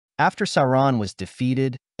After Sauron was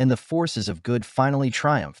defeated and the forces of good finally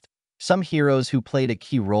triumphed, some heroes who played a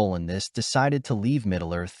key role in this decided to leave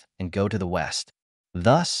Middle-earth and go to the west.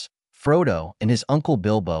 Thus, Frodo and his uncle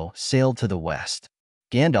Bilbo sailed to the west.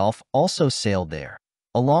 Gandalf also sailed there,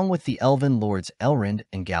 along with the Elven lords Elrond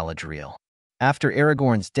and Galadriel. After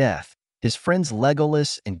Aragorn's death, his friends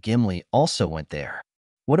Legolas and Gimli also went there.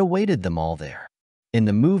 What awaited them all there? In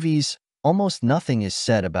the movies, almost nothing is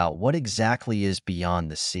said about what exactly is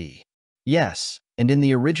beyond the sea. Yes, and in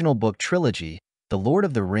the original book trilogy, The Lord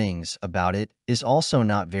of the Rings, about it is also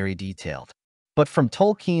not very detailed. But from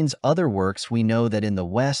Tolkien's other works we know that in the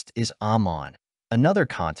west is Aman, another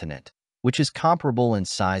continent, which is comparable in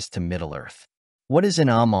size to Middle-earth. What is in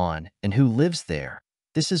Aman and who lives there?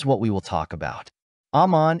 This is what we will talk about.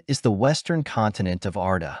 Aman is the western continent of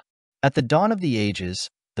Arda. At the dawn of the ages,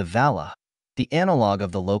 the Vala, the analog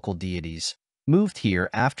of the local deities, moved here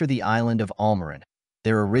after the island of Almarin,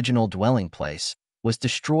 their original dwelling place, was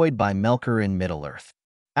destroyed by Melkor in Middle-earth.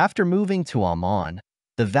 After moving to Aman,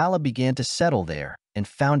 the Vala began to settle there and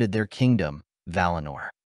founded their kingdom, Valinor.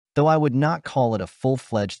 Though I would not call it a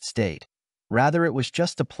full-fledged state, rather it was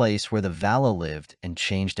just a place where the Vala lived and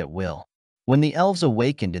changed at will. When the elves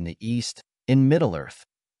awakened in the east, in Middle-earth,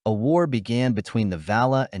 a war began between the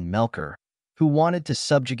Vala and Melkor, who wanted to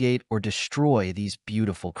subjugate or destroy these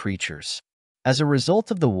beautiful creatures. As a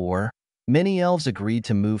result of the war, many elves agreed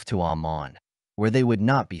to move to Aman, where they would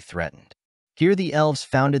not be threatened. Here the elves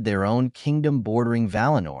founded their own kingdom bordering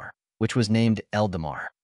Valinor, which was named Eldamar.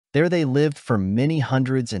 There they lived for many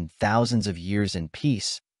hundreds and thousands of years in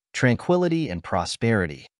peace, tranquility, and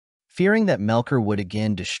prosperity. Fearing that Melkor would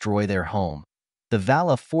again destroy their home, the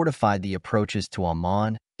Vala fortified the approaches to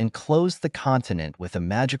Aman and closed the continent with a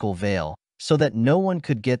magical veil so that no one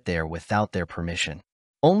could get there without their permission.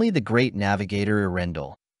 Only the great navigator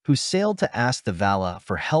Eärendil, who sailed to ask the Vala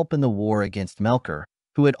for help in the war against Melkor,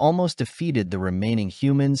 who had almost defeated the remaining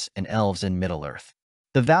humans and elves in Middle-earth.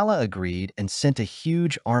 The Vala agreed and sent a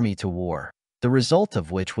huge army to war, the result of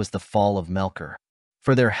which was the fall of Melkor.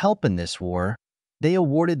 For their help in this war, they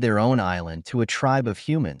awarded their own island to a tribe of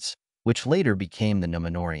humans, which later became the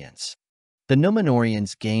Númenóreans. The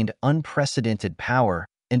Númenóreans gained unprecedented power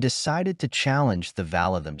and decided to challenge the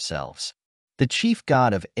Vala themselves. The chief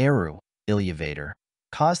god of Eru, Iluvatar,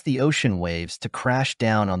 caused the ocean waves to crash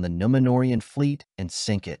down on the Númenórean fleet and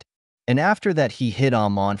sink it. And after that he hid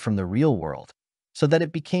Aman from the real world, so that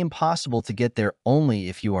it became possible to get there only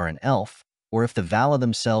if you are an elf, or if the Vala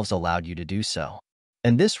themselves allowed you to do so.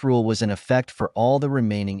 And this rule was in effect for all the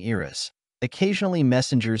remaining eras. Occasionally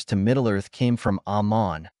messengers to Middle-earth came from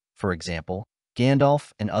Aman, for example,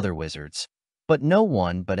 Gandalf and other wizards. But no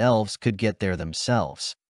one but elves could get there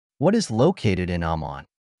themselves. What is located in Aman?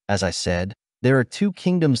 As I said, there are two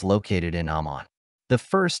kingdoms located in Aman. The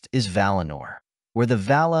first is Valinor, where the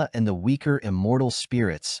Vala and the weaker immortal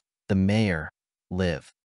spirits, the Maiar, live.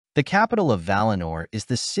 The capital of Valinor is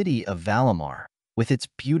the city of Valimar, with its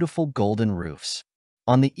beautiful golden roofs.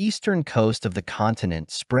 On the eastern coast of the continent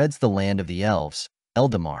spreads the land of the elves,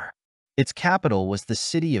 Eldamar. Its capital was the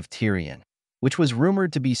city of Tirion, which was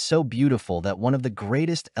rumored to be so beautiful that one of the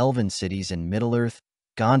greatest elven cities in Middle-earth,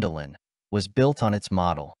 Gondolin, was built on its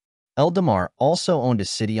model. Eldamar also owned a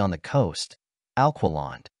city on the coast,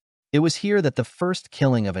 Alqualand. It was here that the first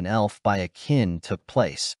killing of an elf by a kin took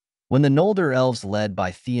place, when the Noldor elves led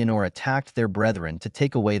by Theanor attacked their brethren to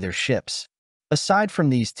take away their ships. Aside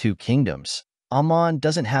from these two kingdoms, Aman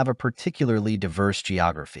doesn't have a particularly diverse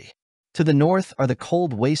geography. To the north are the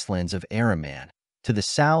cold wastelands of Ahriman. To the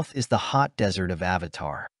south is the hot desert of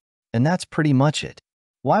Avatar. And that's pretty much it.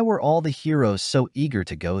 Why were all the heroes so eager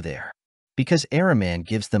to go there? Because Ahriman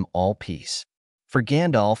gives them all peace. For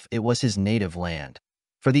Gandalf, it was his native land.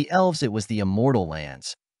 For the elves, it was the immortal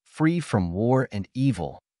lands, free from war and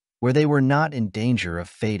evil, where they were not in danger of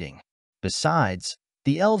fading. Besides,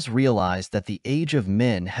 the elves realized that the age of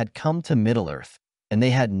men had come to Middle-earth, and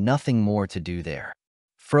they had nothing more to do there.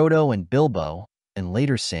 Frodo and Bilbo, and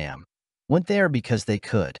later Sam, went there because they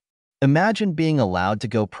could. Imagine being allowed to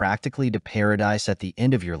go practically to paradise at the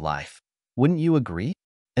end of your life. Wouldn't you agree?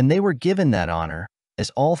 And they were given that honor, as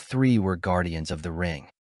all three were guardians of the ring.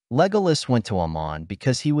 Legolas went to Aman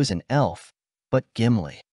because he was an elf, but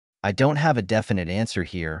Gimli? I don't have a definite answer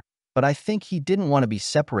here, but I think he didn't want to be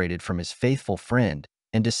separated from his faithful friend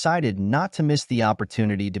and decided not to miss the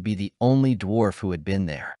opportunity to be the only dwarf who had been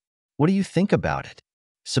there. What do you think about it?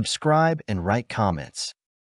 Subscribe and write comments.